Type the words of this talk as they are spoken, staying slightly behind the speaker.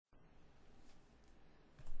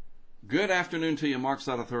Good afternoon to you. Mark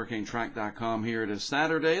Stott of HurricaneTrack.com here. It is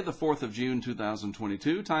Saturday, the 4th of June,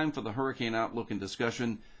 2022. Time for the Hurricane Outlook and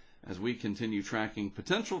discussion as we continue tracking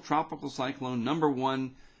potential tropical cyclone number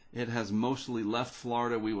 1. It has mostly left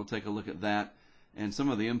Florida. We will take a look at that and some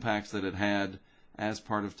of the impacts that it had as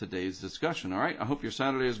part of today's discussion. All right, I hope your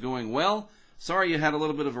Saturday is going well. Sorry you had a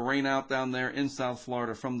little bit of a rain out down there in South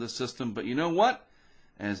Florida from this system, but you know what?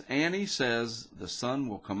 As Annie says, the sun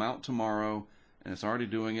will come out tomorrow, and it's already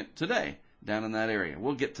doing it today down in that area.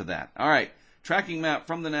 We'll get to that. All right, tracking map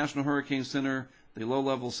from the National Hurricane Center. The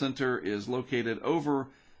low-level center is located over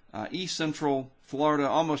east central Florida,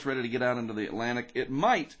 almost ready to get out into the Atlantic. It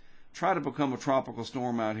might try to become a tropical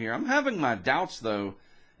storm out here. I'm having my doubts, though.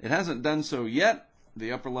 It hasn't done so yet.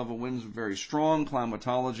 The upper-level winds are very strong.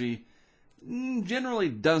 Climatology generally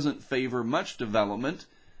doesn't favor much development.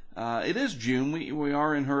 It is June. We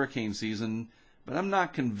are in hurricane season, but I'm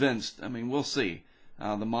not convinced. I mean, we'll see.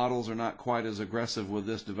 The models are not quite as aggressive with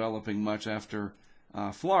this developing much after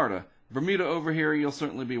Florida. Bermuda over here, you'll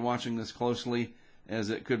certainly be watching this closely as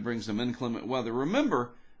it could bring some inclement weather.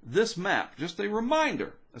 Remember, this map, just a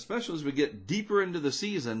reminder, especially as we get deeper into the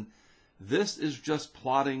season, this is just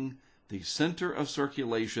plotting the center of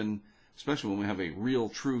circulation, especially when we have a real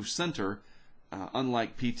true center.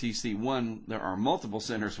 Unlike PTC 1, there are multiple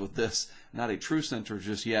centers with this, not a true center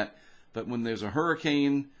just yet. But when there's a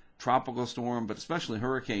hurricane, tropical storm, but especially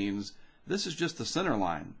hurricanes, this is just the center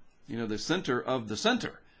line. You know, the center of the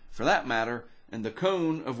center, for that matter, and the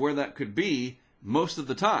cone of where that could be most of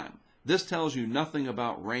the time. This tells you nothing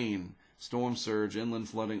about rain, storm surge, inland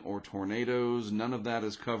flooding, or tornadoes. None of that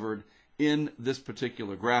is covered in this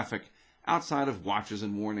particular graphic outside of watches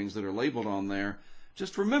and warnings that are labeled on there.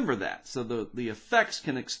 Just remember that. So the effects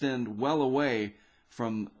can extend well away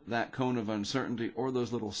from that cone of uncertainty or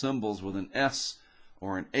those little symbols with an S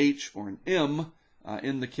or an H or an M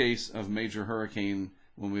in the case of major hurricane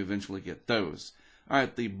when we eventually get those. All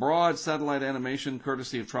right, the broad satellite animation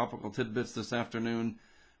courtesy of Tropical Tidbits this afternoon.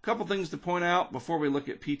 A couple things to point out before we look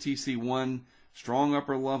at PTC 1. Strong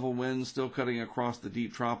upper level winds still cutting across the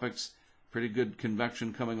deep tropics. Pretty good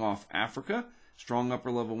convection coming off Africa. Strong upper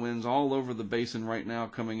level winds all over the basin right now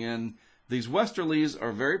coming in. These westerlies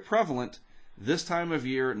are very prevalent this time of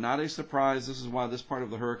year. Not a surprise. This is why this part of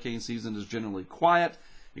the hurricane season is generally quiet.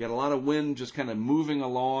 You got a lot of wind just kind of moving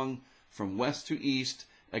along from west to east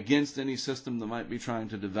against any system that might be trying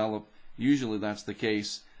to develop. Usually that's the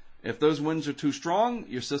case. If those winds are too strong,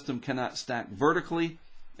 your system cannot stack vertically,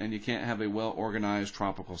 and you can't have a well-organized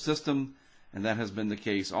tropical system. And that has been the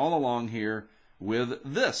case all along here with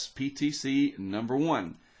this PTC number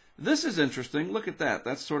 1. This is interesting. Look at that.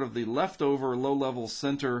 That's sort of the leftover low-level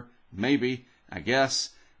center, maybe, I guess,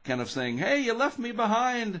 kind of saying, hey, you left me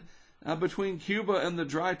behind between Cuba and the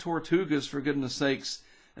dry Tortugas, for goodness sakes.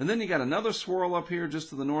 And then you got another swirl up here just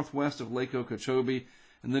to the northwest of Lake Okeechobee,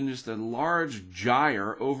 and then just a large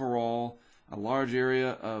gyre overall, a large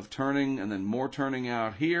area of turning, and then more turning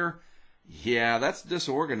out here. Yeah, that's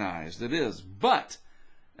disorganized. It is. But,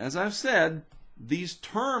 as I've said, these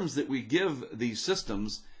terms that we give these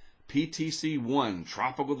systems, PTC1,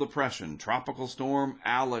 tropical depression, tropical storm,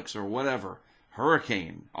 Alex, or whatever,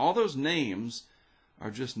 hurricane, all those names are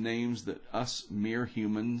just names that us mere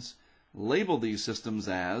humans label these systems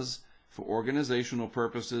as for organizational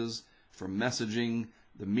purposes, for messaging,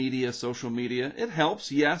 the media, social media. It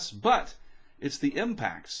helps, yes, but it's the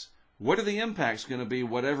impacts. What are the impacts going to be,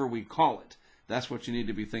 whatever we call it? That's what you need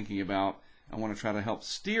to be thinking about. I want to try to help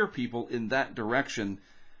steer people in that direction.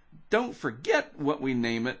 Don't forget what we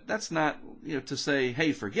name it. That's not, to say,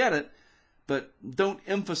 hey, forget it, but don't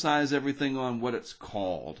emphasize everything on what it's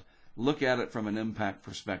called. Look at it from an impact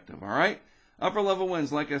perspective, all right? Upper level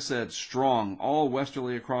winds, like I said, strong, all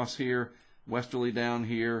westerly across here, westerly down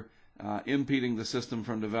here, impeding the system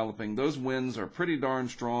from developing. Those winds are pretty darn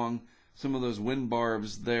strong. Some of those wind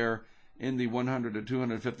barbs there in the 100 to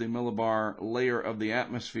 250 millibar layer of the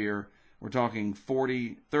atmosphere. We're talking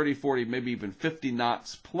 40, 30, 40, maybe even 50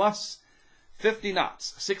 knots plus 50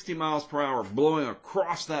 knots, 60 miles per hour blowing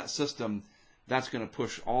across that system. That's going to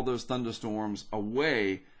push all those thunderstorms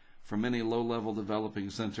away from any low-level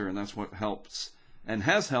developing center, and that's what helps and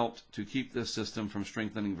has helped to keep this system from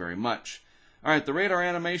strengthening very much. All right, the radar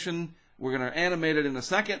animation, we're going to animate it in a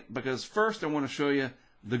second, because first I want to show you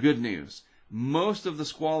the good news. Most of the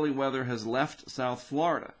squally weather has left South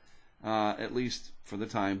Florida, at least for the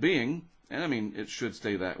time being. And I mean, it should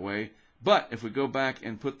stay that way. But if we go back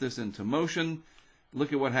and put this into motion,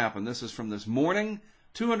 look at what happened. This is from this morning.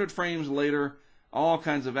 200 frames later, all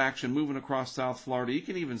kinds of action moving across South Florida. You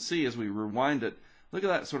can even see as we rewind it, look at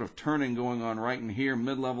that sort of turning going on right in here,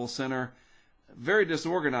 mid-level center. very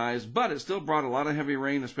disorganized, but it still brought a lot of heavy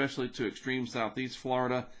rain, especially to extreme southeast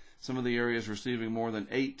Florida. Some of the areas receiving more than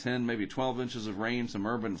 8, 10, maybe 12 inches of rain, some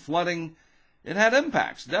urban flooding. It had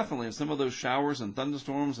impacts, definitely, in some of those showers and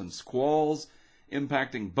thunderstorms and squalls,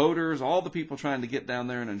 impacting boaters, all the people trying to get down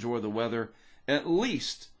there and enjoy the weather. At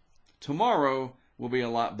least tomorrow will be a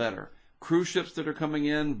lot better. Cruise ships that are coming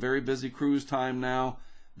in, very busy cruise time now.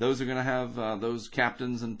 Those are going to have those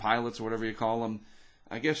captains and pilots, or whatever you call them.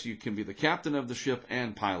 I guess you can be the captain of the ship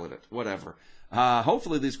and pilot it, whatever.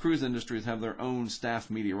 Hopefully these cruise industries have their own staff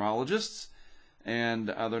meteorologists, and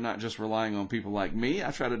they're not just relying on people like me.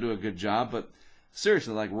 I try to do a good job, but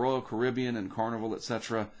seriously, like Royal Caribbean and Carnival,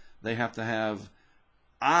 etc., they have to have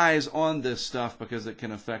eyes on this stuff because it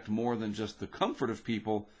can affect more than just the comfort of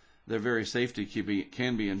people. Their very safety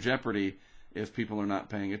can be in jeopardy if people are not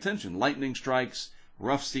paying attention. Lightning strikes,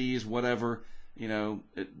 rough seas, whatever.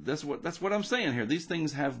 That's what I'm saying here. These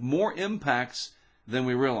things have more impacts than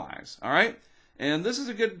we realize. All right? And this is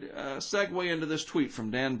a good segue into this tweet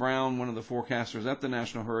from Dan Brown, one of the forecasters at the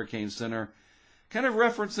National Hurricane Center, kind of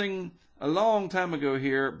referencing a long time ago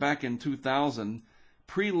here, back in 2000,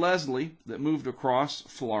 pre-Leslie, that moved across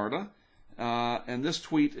Florida. And this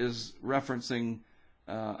tweet is referencing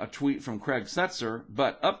a tweet from Craig Setzer,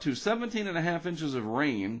 but up to 17.5 inches of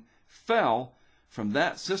rain fell from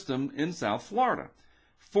that system in South Florida.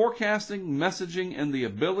 Forecasting, messaging, and the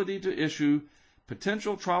ability to issue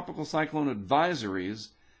potential tropical cyclone advisories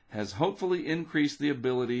has hopefully increased the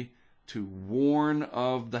ability to warn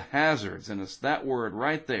of the hazards. And it's that word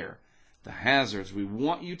right there, the hazards. We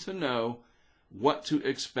want you to know what to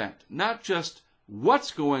expect. Not just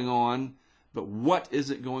what's going on, but what is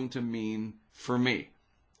it going to mean for me.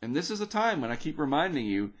 And this is a time when I keep reminding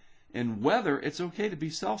you, in weather, it's okay to be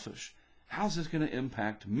selfish. How's this going to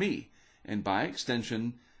impact me? And by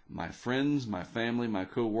extension, my friends, my family, my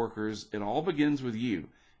co-workers, it all begins with you.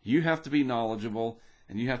 You have to be knowledgeable,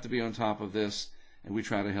 and you have to be on top of this, and we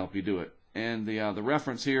try to help you do it. And the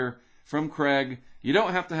reference here from Craig, you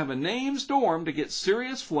don't have to have a named storm to get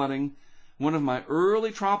serious flooding. One of my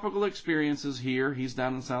early tropical experiences here, he's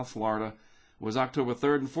down in South Florida, was October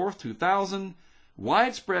 3rd and 4th, 2000.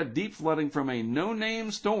 Widespread deep flooding from a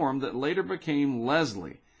no-name storm that later became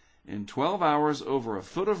Leslie. In 12 hours, over a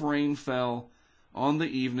foot of rain fell on the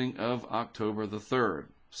evening of October the 3rd.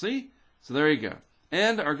 See? So there you go.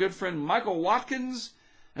 And our good friend Michael Watkins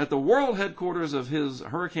at the world headquarters of his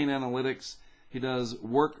hurricane analytics. He does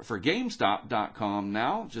work for GameStop.com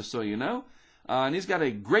now, just so you know. And he's got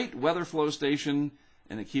a great weather flow station,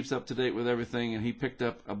 and it keeps up to date with everything. And he picked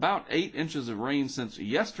up about 8 inches of rain since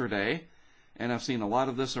yesterday. And I've seen a lot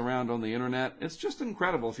of this around on the internet. It's just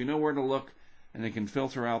incredible. If you know where to look and it can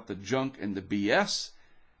filter out the junk and the BS,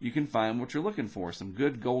 you can find what you're looking for. Some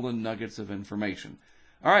good golden nuggets of information.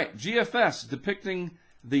 All right, GFS depicting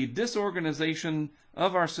the disorganization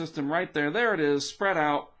of our system right there. There it is, spread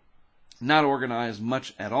out, not organized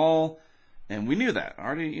much at all. And we knew that.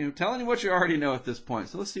 Already, telling you what you already know at this point.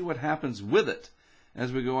 So let's see what happens with it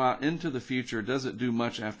as we go out into the future. Does it do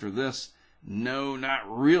much after this? No, not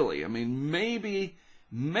really. I mean, maybe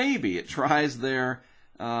it tries there.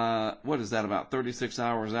 What is that, about 36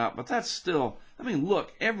 hours out? But that's still, I mean,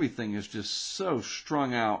 look, everything is just so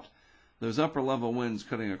strung out. Those upper level winds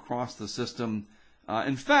cutting across the system.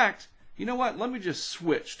 In fact, you know what? Let me just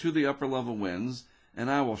switch to the upper level winds, and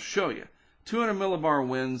I will show you. 200 millibar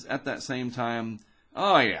winds at that same time.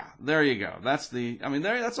 Oh, yeah, there you go. That's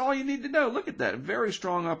all you need to know. Look at that. Very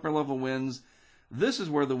strong upper level winds. This is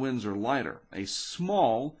where the winds are lighter. A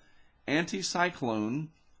small anticyclone,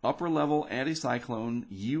 upper level anticyclone,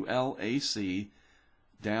 ULAC,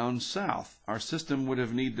 down south. Our system would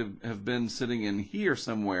have need to have been sitting in here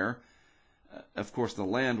somewhere. Of course, the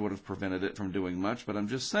land would have prevented it from doing much, but I'm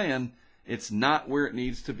just saying it's not where it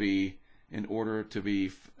needs to be in order to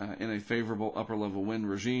be in a favorable upper level wind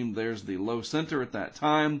regime. There's the low center at that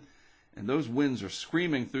time, and those winds are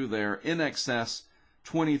screaming through there in excess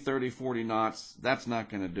 20, 30, 40 knots. That's not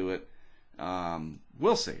going to do it.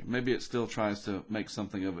 We'll see. Maybe it still tries to make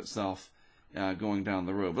something of itself going down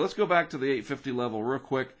the road. But let's go back to the 850 level real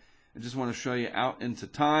quick. I just want to show you out into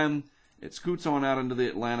time. It scoots on out into the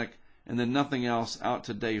Atlantic, and then nothing else out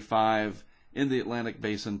to day 5 in the Atlantic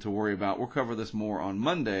Basin to worry about. We'll cover this more on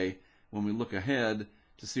Monday when we look ahead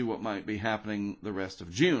to see what might be happening the rest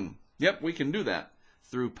of June. Yep, we can do that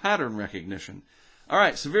through pattern recognition. All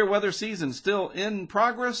right, severe weather season still in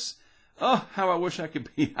progress. Oh, how I wish I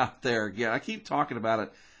could be out there again. I keep talking about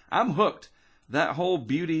it. I'm hooked. That whole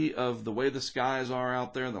beauty of the way the skies are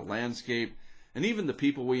out there, the landscape, and even the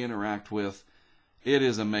people we interact with, it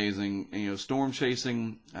is amazing. Storm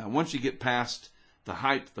chasing, once you get past the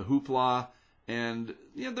hype, the hoopla, And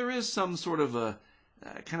there is some sort of a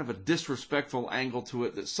kind of a disrespectful angle to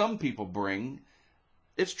it that some people bring.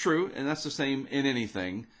 It's true, and that's the same in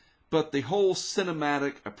anything. But the whole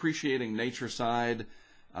cinematic, appreciating nature side,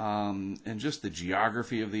 and just the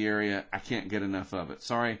geography of the area, I can't get enough of it.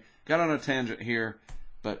 Sorry, got on a tangent here,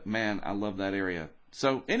 but man, I love that area.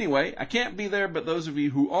 So anyway, I can't be there, but those of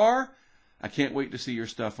you who are, I can't wait to see your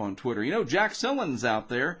stuff on Twitter. Jack Sillen's out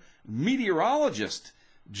there, meteorologist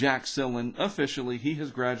Jack Sillen, officially. He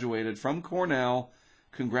has graduated from Cornell.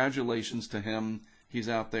 Congratulations to him. He's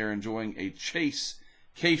out there enjoying a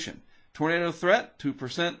chase-cation. Tornado threat,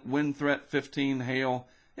 2%. Wind threat, 15. Hail,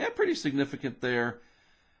 pretty significant there.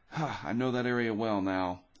 I know that area well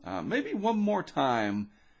now. Maybe one more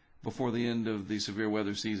time before the end of the severe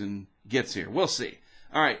weather season gets here. We'll see.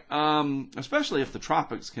 All right, especially if the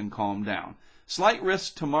tropics can calm down. Slight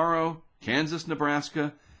risk tomorrow, Kansas,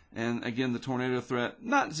 Nebraska. And again, the tornado threat,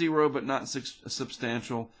 not zero, but not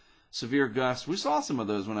substantial. Severe gusts. We saw some of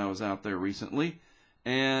those when I was out there recently.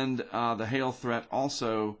 And the hail threat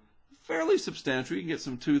also fairly substantial. You can get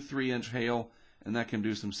some 2-3 inch hail, and that can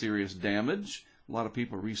do some serious damage. A lot of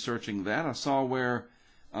people researching that. I saw where,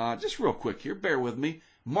 just real quick here, bear with me,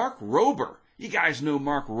 Mark Rober. You guys know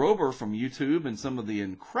Mark Rober from YouTube and some of the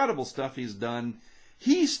incredible stuff he's done.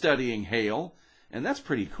 He's studying hail, and that's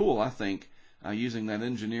pretty cool, I think, using that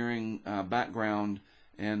engineering background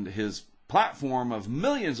and his platform of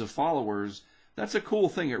millions of followers. That's a cool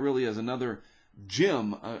thing. It really is another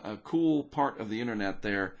gem, a cool part of the internet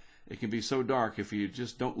there. It can be so dark if you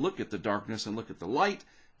just don't look at the darkness and look at the light,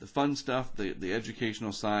 the fun stuff, the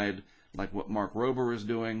educational side, like what Mark Rober is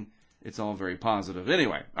doing. It's all very positive.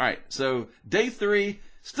 Anyway, all right, so day 3,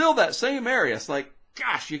 still that same area. It's like,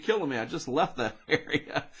 gosh, you're killing me. I just left that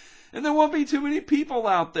area. And there won't be too many people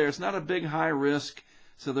out there. It's not a big high risk.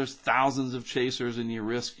 So there's thousands of chasers, and you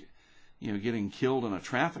risk, getting killed in a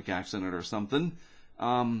traffic accident or something.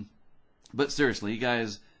 But seriously, you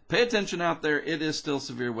guys, pay attention out there. It is still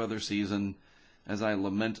severe weather season, as I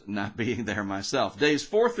lament not being there myself. Days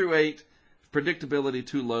 4 through 8, predictability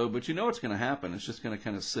too low, but you know what's going to happen. It's just going to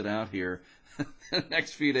kind of sit out here the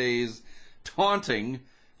next few days, taunting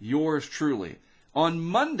yours truly. On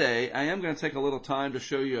Monday, I am going to take a little time to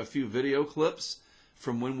show you a few video clips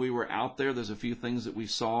from when we were out there. There's a few things that we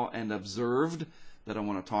saw and observed that I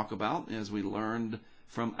want to talk about as we learned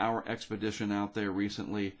from our expedition out there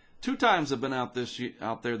recently. 2 times I've been out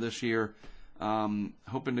there this year,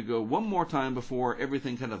 hoping to go one more time before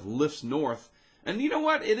everything kind of lifts north. And you know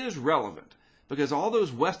what? It is relevant because all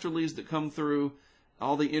those westerlies that come through,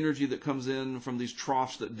 all the energy that comes in from these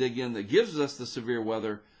troughs that dig in that gives us the severe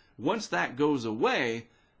weather, once that goes away,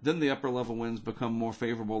 then the upper level winds become more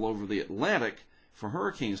favorable over the Atlantic for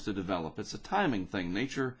hurricanes to develop. It's a timing thing.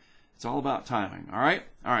 Nature, it's all about timing. All right?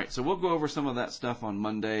 All right, so we'll go over some of that stuff on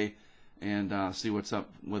Monday and see what's up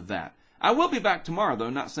with that. I will be back tomorrow,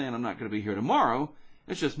 though. Not saying I'm not going to be here tomorrow.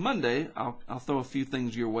 It's just Monday. I'll throw a few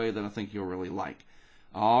things your way that I think you'll really like.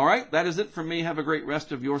 All right, that is it for me. Have a great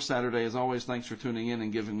rest of your Saturday. As always, thanks for tuning in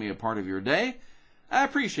and giving me a part of your day. I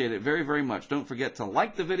appreciate it very, very much. Don't forget to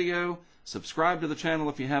like the video, subscribe to the channel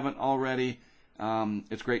if you haven't already.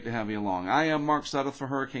 It's great to have you along. I am Mark Sudduth for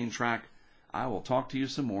HurricaneTrack. I will talk to you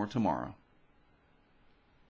some more tomorrow.